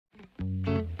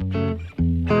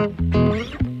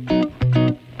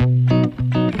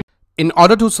In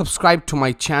order to subscribe to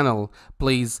my channel,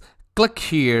 please click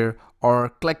here or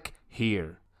click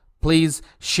here. Please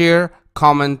share,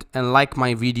 comment, and like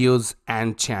my videos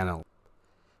and channel.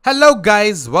 Hello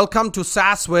guys, welcome to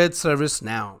SaaS with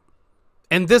ServiceNow.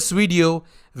 In this video,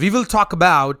 we will talk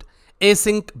about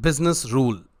Async business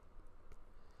rule.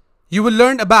 You will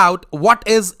learn about what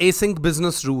is Async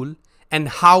business rule and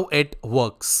how it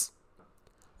works.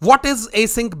 What is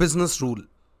Async business rule?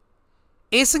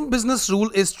 Async business rule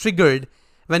is triggered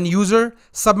when user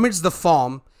submits the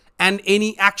form and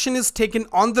any action is taken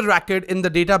on the record in the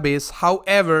database.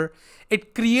 However,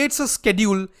 it creates a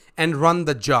schedule and run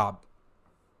the job.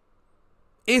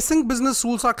 Async business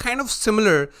rules are kind of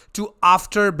similar to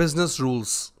after business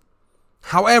rules.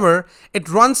 However, it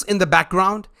runs in the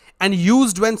background and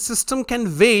used when system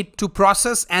can wait to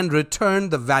process and return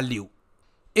the value.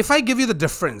 If I give you the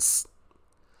difference,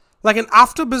 like an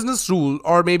after business rule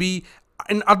or maybe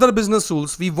in other business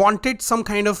rules, we wanted some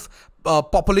kind of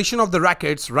population of the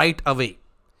records right away.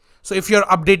 So if you're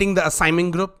updating the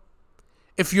assignment group,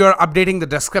 if you're updating the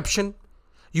description,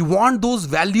 you want those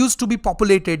values to be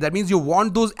populated. That means you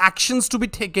want those actions to be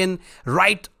taken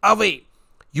right away.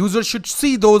 User should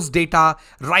see those data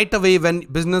right away when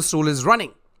business rule is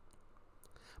running.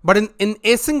 But in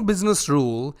async business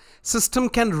rule, system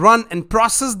can run and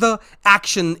process the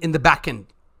action in the backend.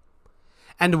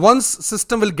 And once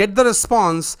system will get the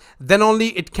response, then only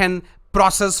it can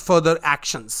process further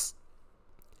actions.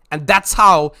 And that's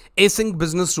how async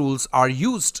business rules are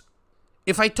used.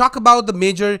 If I talk about the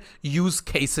major use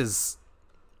cases.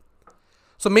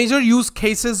 So major use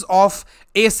cases of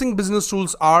async business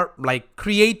rules are like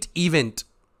create event.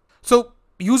 So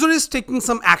user is taking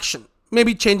some action,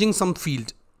 maybe changing some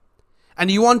field,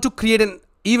 and you want to create an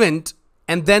event,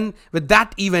 and then with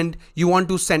that event, you want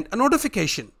to send a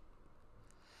notification.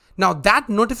 Now that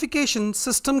notification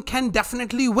system can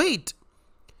definitely wait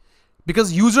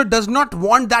because user does not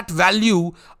want that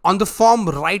value on the form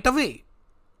right away.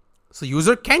 So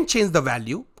user can change the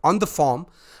value on the form,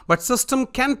 but system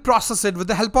can process it with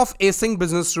the help of async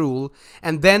business rule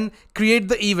and then create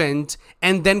the event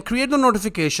and then create the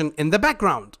notification in the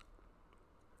background.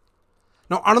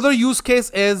 Now another use case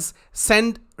is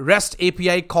send REST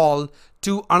API call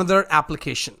to another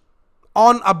application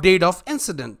on update of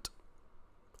incident.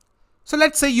 So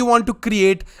let's say you want to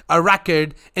create a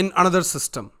record in another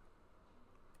system.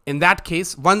 In that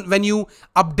case, when you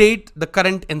update the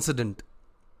current incident,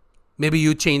 maybe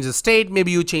you change the state,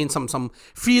 maybe you change some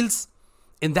fields.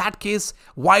 In that case,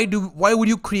 why would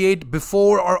you create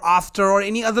before or after or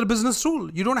any other business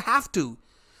rule? You don't have to.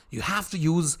 You have to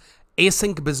use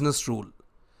async business rule.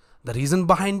 The reason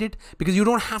behind it, because you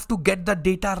don't have to get the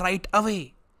data right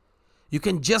away. You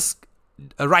can just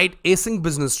write async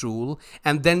business rule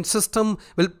and then system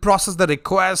will process the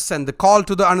requests and the call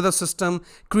to the another system,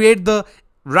 create the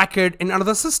record in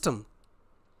another system.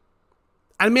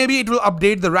 And maybe it will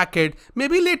update the record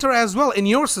maybe later as well in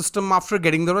your system after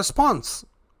getting the response.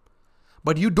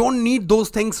 But you don't need those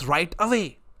things right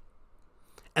away.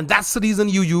 And that's the reason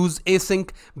you use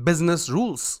async business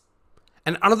rules.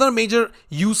 And another major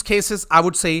use case is, I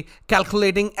would say,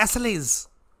 calculating SLAs.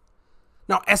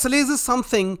 Now SLAs is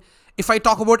something, if I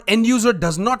talk about end user,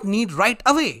 does not need right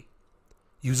away.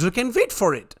 User can wait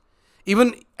for it.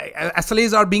 Even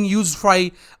SLAs are being used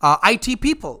by IT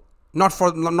people, not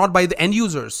by the end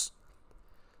users.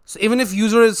 So even if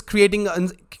user is creating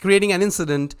an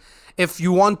incident, if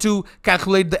you want to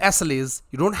calculate the SLAs,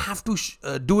 you don't have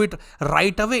to do it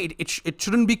right away. It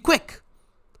shouldn't be quick.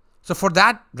 So for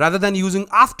that, rather than using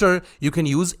after, you can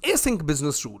use async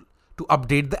business rule to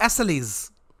update the SLAs.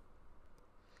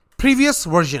 Previous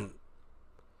version.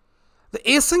 The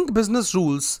async business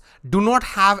rules do not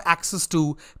have access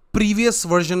to previous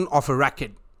version of a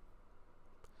record.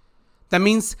 That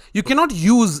means you cannot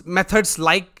use methods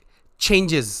like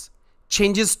changes,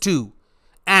 changes to,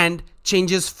 and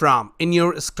changes from in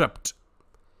your script.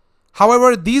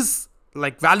 However, these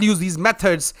values, these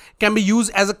methods can be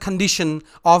used as a condition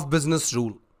of business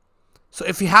rule. So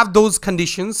if you have those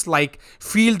conditions like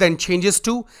field and changes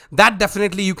to, that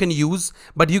definitely you can use,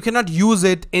 but you cannot use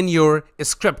it in your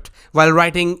script while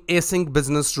writing async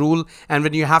business rule. And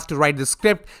when you have to write the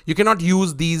script, you cannot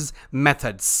use these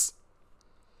methods.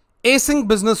 Async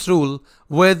business rule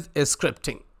with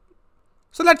scripting.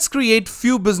 So let's create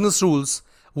few business rules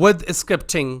with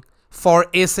scripting for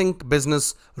async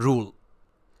business rule.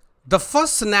 The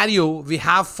first scenario we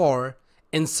have for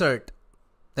insert.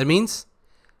 That means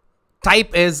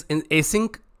type is in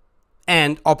async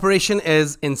and operation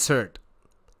is insert.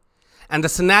 And the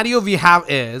scenario we have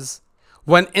is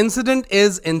when incident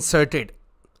is inserted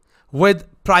with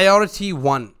priority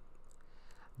 1,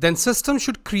 then system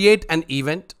should create an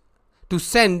event to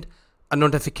send a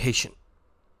notification.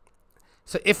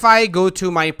 So if I go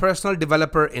to my personal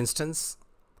developer instance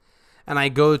and I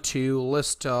go to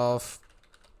list of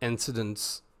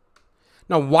incidents.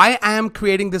 Now, why I am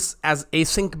creating this as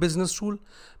async business rule?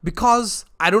 Because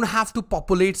I don't have to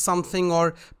populate something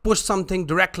or push something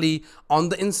directly on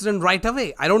the incident right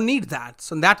away. I don't need that.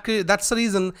 So that's the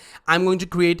reason I'm going to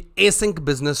create async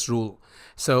business rule.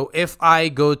 So if I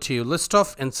go to list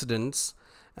of incidents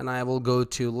and I will go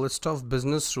to list of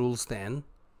business rules then,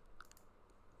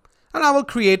 and I will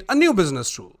create a new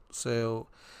business rule. So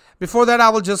before that, I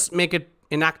will just make it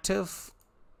inactive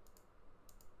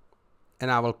and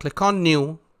I will click on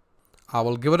new. I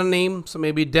will give it a name. So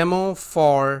maybe demo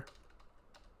for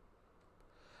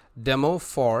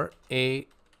a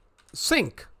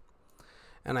sync.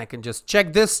 And I can just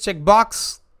check this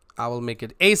checkbox. I will make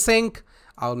it async.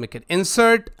 I will make it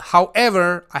insert.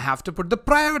 However, I have to put the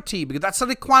priority because that's a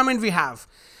requirement we have.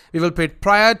 We will put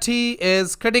priority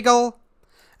is critical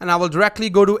and I will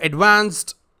directly go to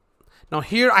advanced. Now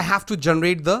here I have to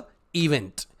generate the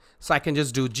event. So I can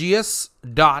just do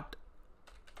gs.event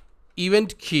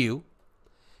queue.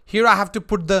 Here I have to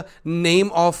put the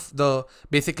name of the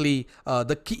basically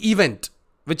the key event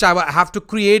which I have to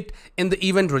create in the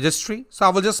event registry. So I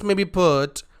will just maybe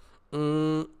put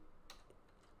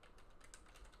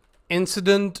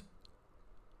incident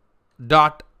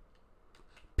dot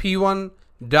p1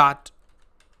 dot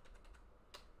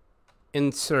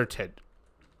inserted.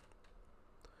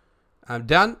 I'm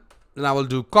done. Then I will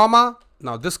do comma.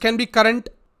 Now this can be current.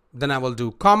 Then I will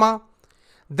do comma.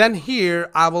 Then here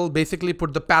I will basically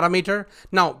put the parameter.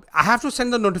 Now I have to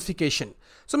send the notification.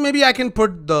 So maybe I can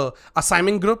put the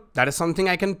assignment group. That is something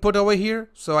I can put over here.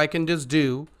 So I can just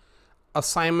do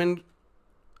assignment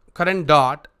current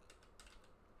dot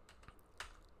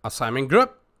assignment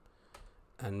group.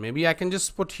 And maybe I can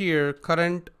just put here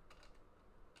current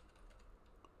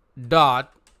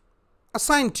dot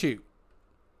assign to.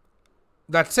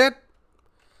 That's it.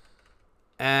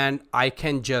 And I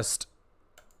can just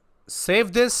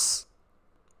save this.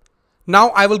 Now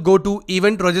I will go to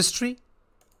event registry.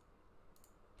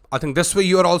 I think this way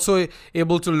you are also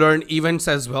able to learn events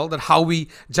as well, that how we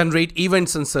generate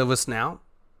events in ServiceNow.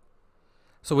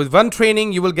 So with one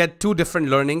training, you will get two different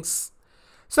learnings.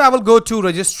 So I will go to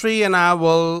registry and I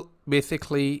will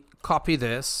basically copy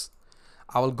this.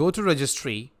 I will go to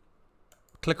registry,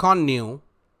 click on new.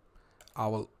 I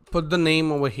will put the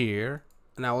name over here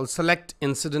and I will select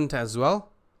incident as well.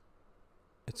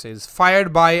 It says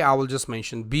fired by, I will just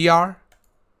mention BR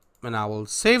and I will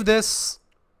save this.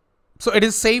 So it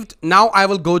is saved. Now I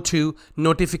will go to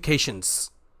notifications.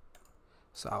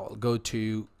 So I will go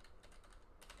to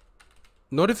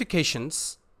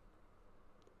notifications.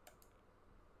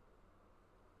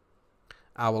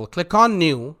 I will click on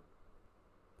new.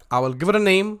 I will give it a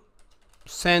name,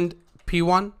 send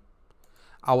P1.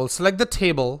 I will select the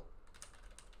table.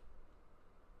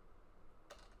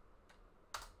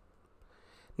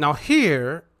 Now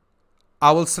here,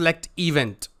 I will select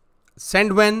event.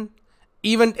 Send when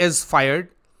event is fired.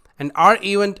 And our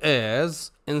event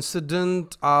is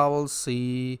incident. I will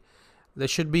see. There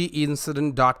should be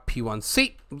incident.p1.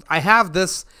 See, I have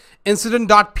this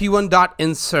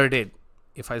incident.p1.inserted.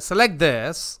 If I select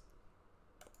this,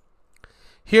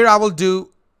 here I will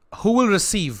do who will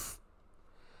receive.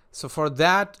 So for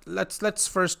that, let's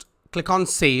first click on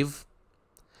save.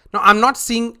 Now I'm not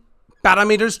seeing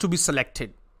parameters to be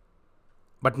selected,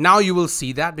 but now you will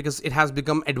see that because it has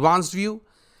become advanced view.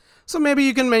 So maybe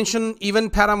you can mention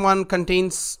event param1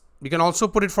 contains, you can also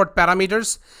put it for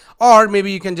parameters, or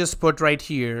maybe you can just put right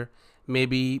here,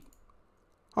 maybe,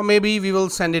 or maybe we will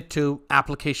send it to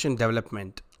application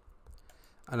development.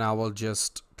 And I will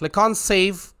just click on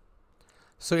save.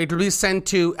 So it will be sent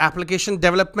to application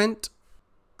development.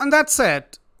 And that's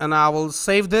it. And I will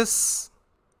save this.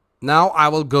 Now I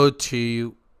will go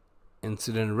to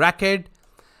incident record.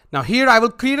 Now here I will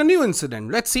create a new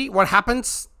incident. Let's see what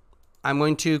happens. I'm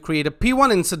going to create a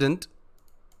P1 incident.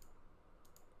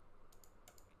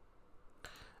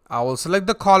 I will select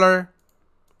the caller.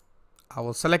 I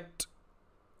will select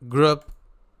group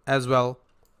as well.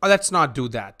 Or let's not do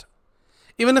that.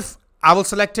 Even if I will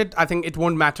select it, I think it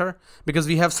won't matter because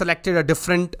we have selected a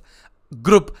different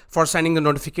group for sending the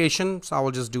notification. So I will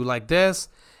just do like this.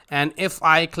 And if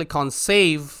I click on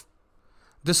save,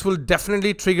 this will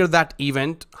definitely trigger that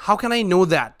event. How can I know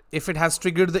that if it has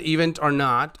triggered the event or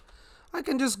not? I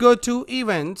can just go to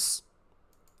events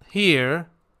here.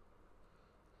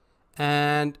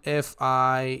 And if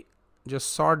I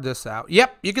just sort this out,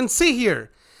 yep, you can see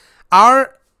here,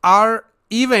 our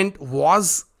event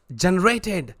was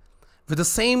generated. with the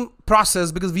same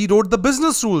process because we wrote the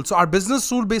business rule. So our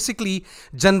business rule basically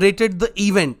generated the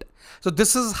event. So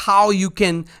this is how you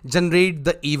can generate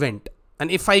the event.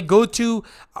 And if I go to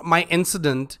my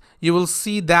incident, you will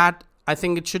see that I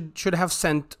think it should have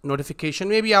sent notification.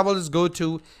 Maybe I will just go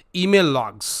to email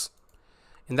logs.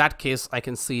 In that case, I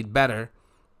can see it better.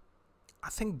 I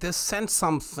think this sent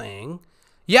something.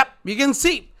 Yep, you can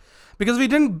see. Because we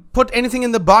didn't put anything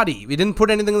in the body. We didn't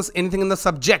put anything in the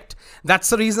subject.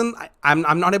 That's the reason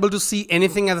I'm not able to see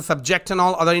anything as a subject and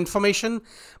all other information.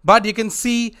 But you can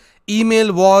see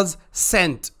email was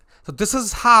sent. So this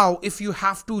is how, if you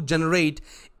have to generate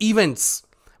events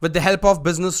with the help of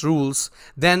business rules,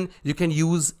 then you can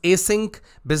use async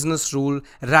business rule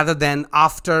rather than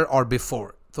after or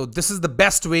before. So this is the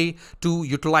best way to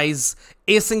utilize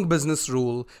async business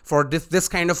rule for this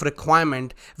kind of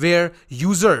requirement where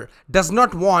user does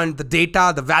not want the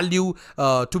data, the value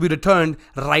to be returned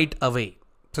right away.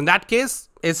 So in that case,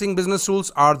 async business rules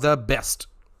are the best.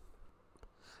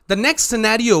 The next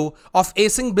scenario of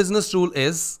async business rule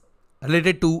is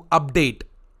related to update.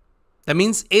 That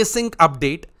means async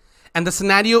update. And the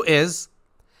scenario is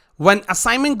when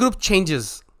assignment group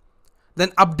changes, then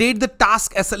update the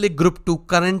task SLA group to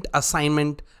current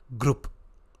assignment group.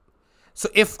 So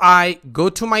if I go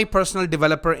to my personal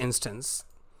developer instance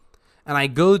and I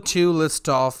go to list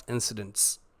of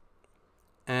incidents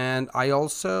and I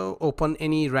also open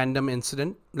any random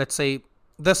incident, let's say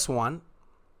this one,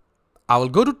 I will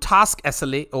go to task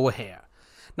SLA over here.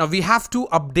 Now we have to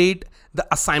update the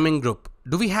assignment group.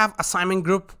 Do we have assignment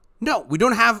group? No, we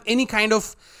don't have any kind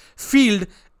of field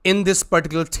in this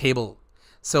particular table.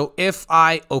 So if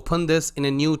I open this in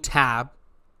a new tab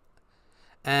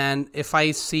and if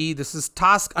I see this is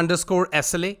task underscore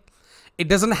SLA, it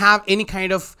doesn't have any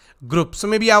kind of group. So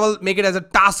maybe I will make it as a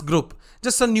task group,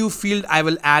 just a new field I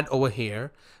will add over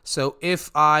here. So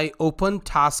if I open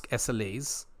task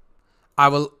SLAs, I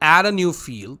will add a new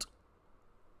field,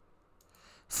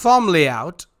 form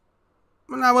layout,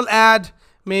 and I will add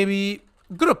maybe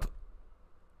group.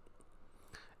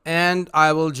 And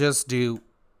I will just do,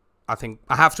 I think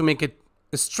I have to make it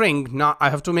a string, not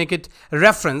I have to make it a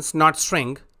reference, not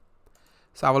string.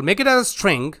 So I will make it as a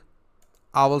string.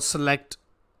 I will select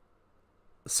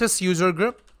sys user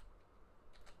group.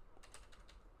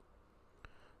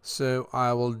 So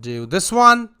I will do this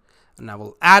one and I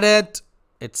will add it.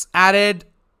 It's added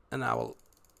and I will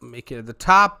make it at the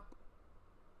top.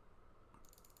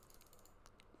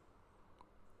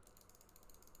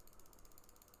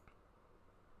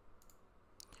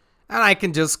 And I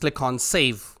can just click on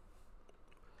save.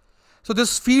 So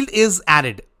this field is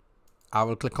added. I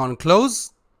will click on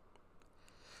close.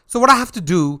 So what I have to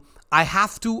do, I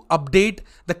have to update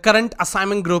the current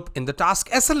assignment group in the task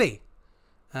SLA.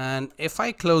 And if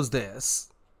I close this,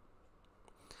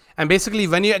 and basically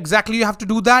when you have to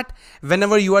do that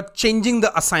whenever you are changing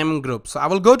the assignment group. So I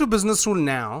will go to business rule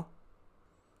now.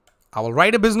 I will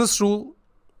write a business rule.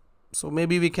 So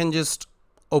maybe we can just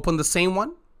open the same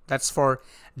one. That's for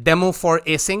demo for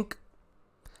async.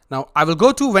 Now I will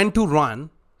go to when to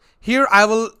run. Here I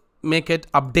will make it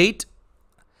update.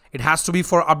 It has to be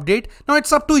for update. Now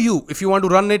it's up to you. If you want to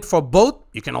run it for both,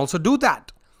 you can also do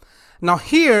that. Now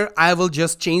here I will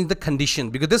just change the condition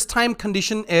because this time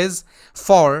condition is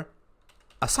for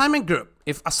assignment group.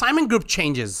 If assignment group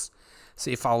changes,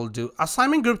 so if I will do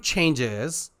assignment group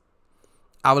changes,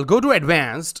 I will go to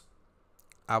advanced.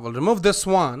 I will remove this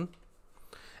one.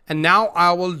 And now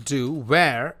I will do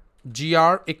where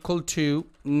gr equal to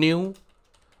new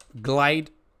glide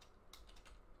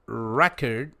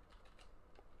record.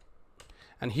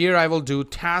 And here I will do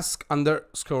task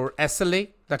underscore SLA.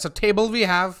 That's a table we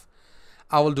have.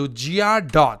 I will do gr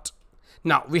dot.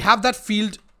 Now we have that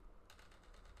field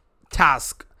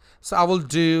task. So I will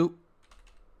do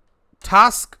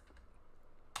task,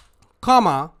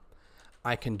 comma,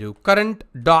 I can do current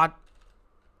dot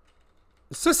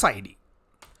sysID.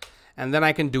 And then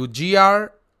I can do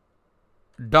gr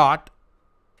dot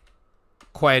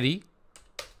query.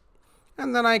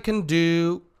 And then I can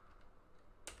do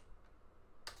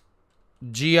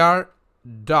gr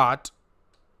dot,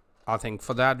 I think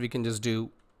for that we can just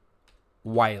do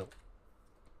while.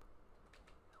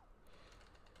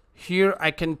 Here I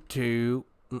can do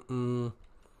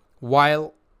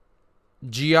while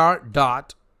gr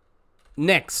dot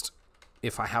next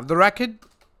if I have the record.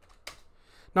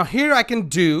 Now here I can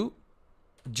do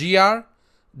gr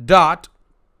dot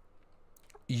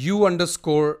u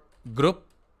underscore group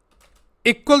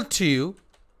equal to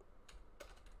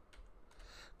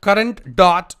current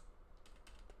dot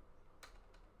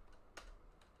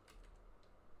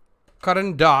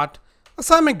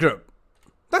assignment group.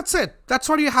 That's it. That's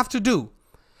what you have to do.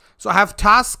 So I have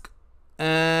task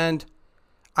and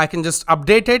I can just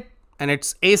update it and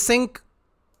it's async.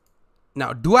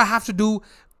 Now, do I have to do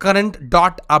current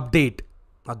dot update?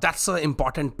 Now that's an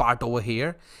important part over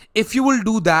here. If you will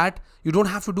do that, you don't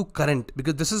have to do current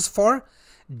because this is for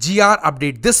gr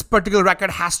update. This particular record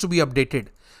has to be updated.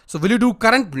 So will you do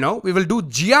current? No, we will do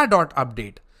gr dot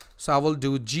update. So I will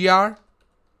do gr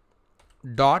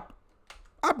dot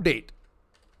update.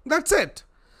 That's it.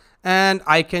 And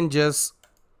I can just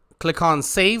click on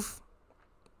save.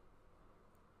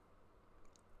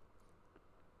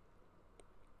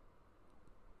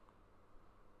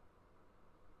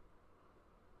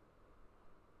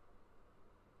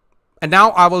 And now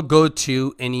I will go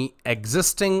to any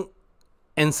existing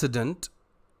incident.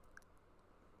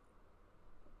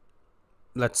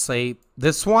 Let's say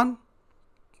this one.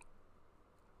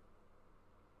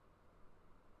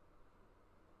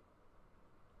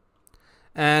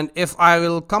 And if I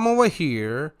will come over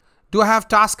here, do I have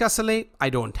task SLA? I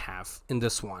don't have in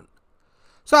this one.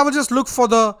 So I will just look for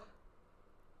the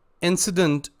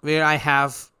incident where I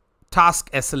have task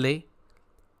SLA.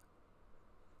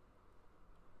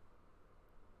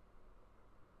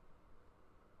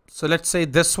 So let's say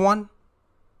this one.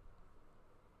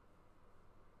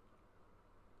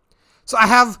 So I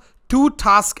have two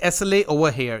task SLA over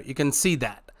here. You can see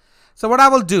that. So what I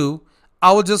will do,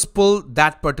 I will just pull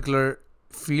that particular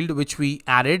field which we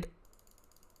added.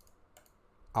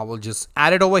 I will just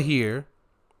add it over here.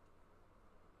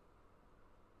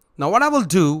 Now what I will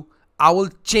do, I will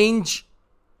change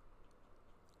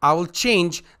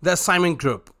the assignment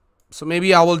group. So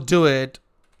maybe I will do it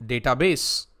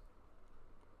database.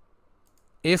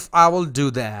 If I will do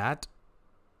that,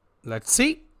 let's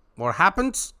see what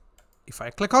happens. If I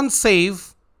click on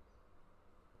save,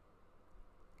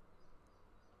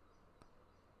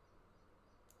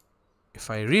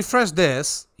 if I refresh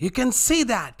this, you can see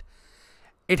that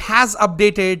it has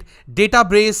updated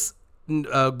database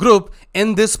group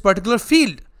in this particular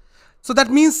field. So that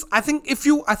means I think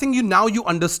you now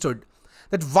understood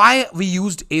that why we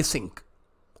used async.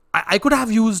 I could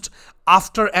have used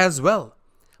after as well,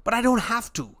 but I don't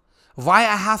have to. Why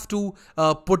I have to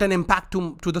put an impact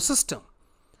to the system?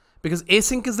 Because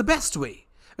async is the best way.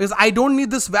 Because I don't need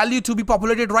this value to be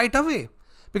populated right away.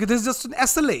 Because this is just an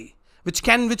SLA,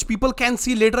 which people can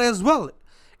see later as well.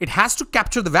 It has to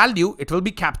capture the value. It will be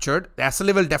captured. The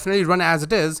SLA will definitely run as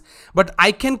it is, but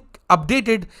I can update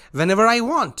it whenever I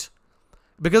want.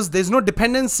 Because there's no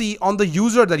dependency on the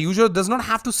user. The user does not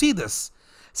have to see this.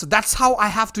 So that's how I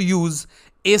have to use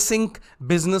async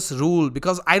business rule,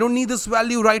 because I don't need this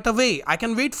value right away. I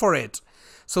can wait for it.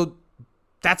 So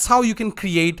that's how you can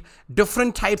create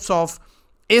different types of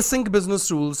async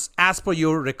business rules as per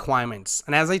your requirements.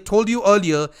 And as I told you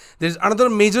earlier, there's another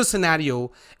major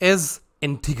scenario is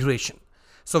integration.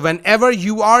 So whenever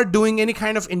you are doing any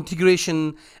kind of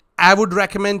integration, I would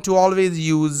recommend to always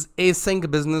use async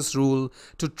business rule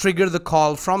to trigger the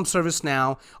call from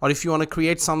ServiceNow, or if you want to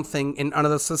create something in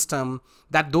another system,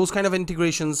 that those kind of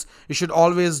integrations you should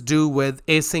always do with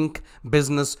async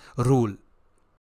business rule.